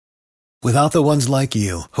Without the ones like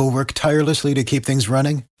you, who work tirelessly to keep things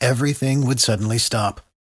running, everything would suddenly stop.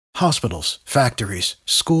 Hospitals, factories,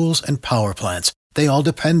 schools, and power plants, they all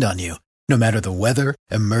depend on you. No matter the weather,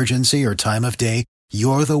 emergency, or time of day,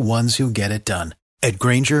 you're the ones who get it done. At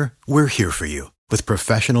Grainger, we're here for you with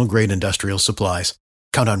professional-grade industrial supplies.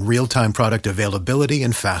 Count on real-time product availability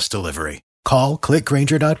and fast delivery. Call, click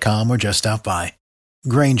Grainger.com, or just stop by.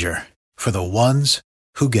 Grainger, for the ones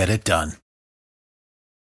who get it done.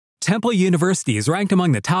 Temple University is ranked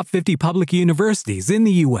among the top 50 public universities in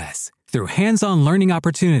the U.S. Through hands-on learning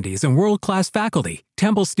opportunities and world-class faculty,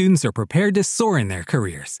 Temple students are prepared to soar in their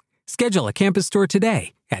careers. Schedule a campus tour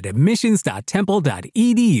today at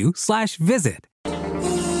admissions.temple.edu/visit.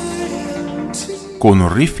 Con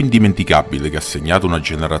un riff indimenticabile che ha segnato una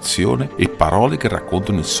generazione e parole che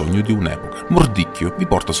raccontano il sogno di un'epoca, Mordicchio vi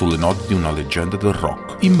porta sulle note di una leggenda del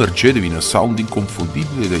rock. Immergetevi nel sound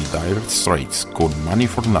inconfondibile dei Dire Straits con Money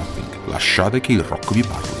for Nothing. Lasciate che il rock vi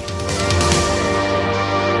parli.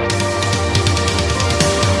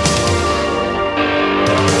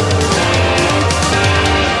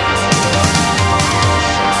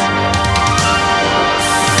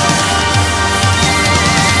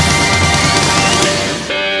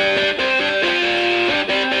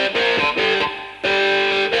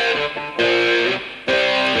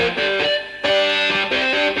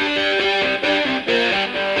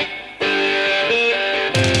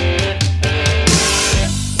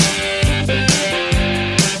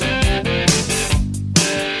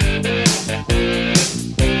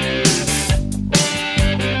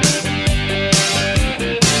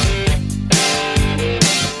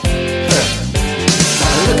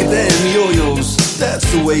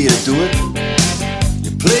 The way you do it.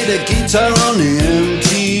 You play the guitar on the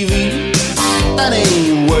MTV. That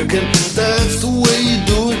ain't working, that's the way you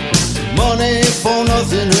do it. Money for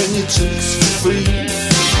nothing and your chicks for free.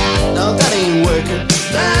 Now that ain't working,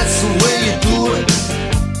 that's the way you do it.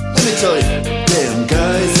 Let me tell you, damn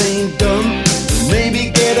guys ain't dumb.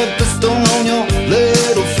 Maybe get a blister on your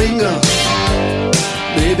little finger.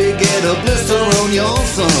 Maybe get a blister on your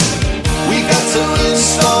thumb. We got to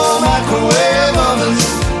install microwave ovens,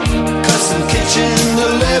 custom kitchen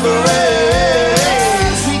deliveries.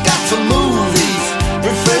 We got to move these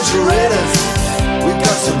refrigerators. We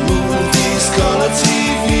got to move these color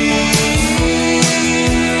TVs.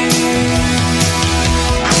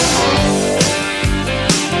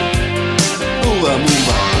 Move on, move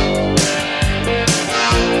on.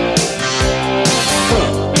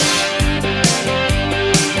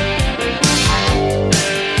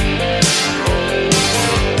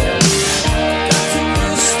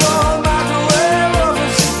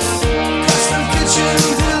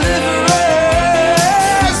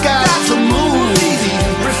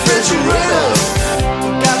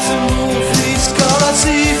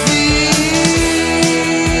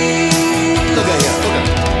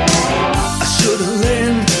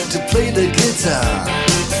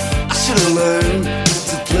 I should've learned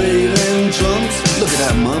to play them drums. Look at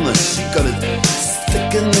that mama, she got it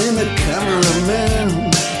sticking in the cameraman.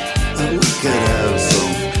 And we could have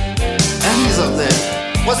some. And he's up there,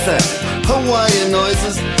 what's that? Hawaiian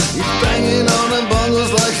noises. He's banging on the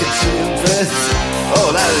bongos like a chimpanzee.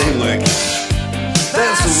 Oh, that ain't working.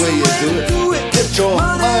 That's the way you do it. Get your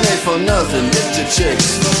money for nothing, get your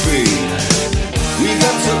chicks for free. We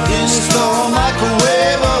got to install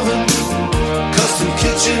microwave oven, custom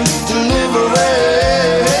kitchen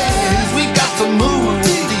deliveries. We got to move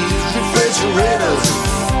these refrigerators.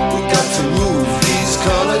 We got to move these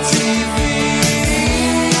color TVs.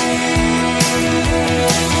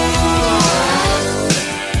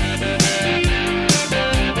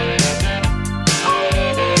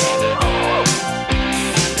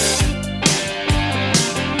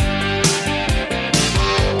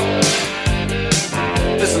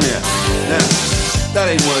 Listen here, now, that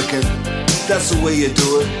ain't working. That's the way you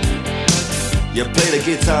do it. You play the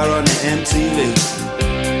guitar on the MTV.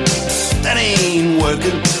 That ain't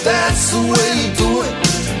working. That's the way you do it.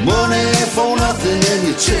 Money for nothing and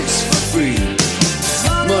your chicks for free.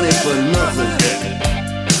 Money for nothing.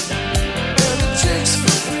 And your chicks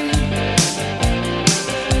for free.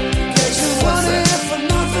 Get your money for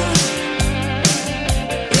nothing.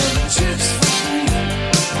 And your chicks for free.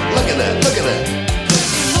 Look at that, look at that.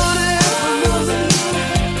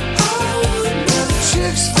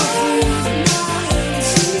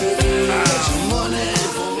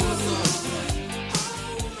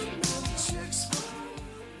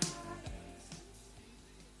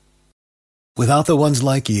 Without the ones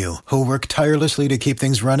like you, who work tirelessly to keep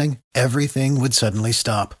things running, everything would suddenly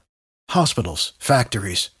stop. Hospitals,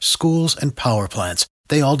 factories, schools, and power plants,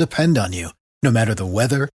 they all depend on you. No matter the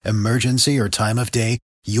weather, emergency, or time of day,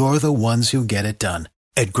 you're the ones who get it done.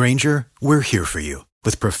 At Grainger, we're here for you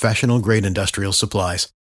with professional-grade industrial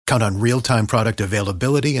supplies. Count on real-time product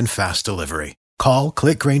availability and fast delivery. Call,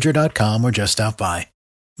 click Grainger.com, or just stop by.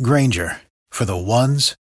 Grainger, for the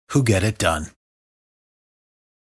ones who get it done.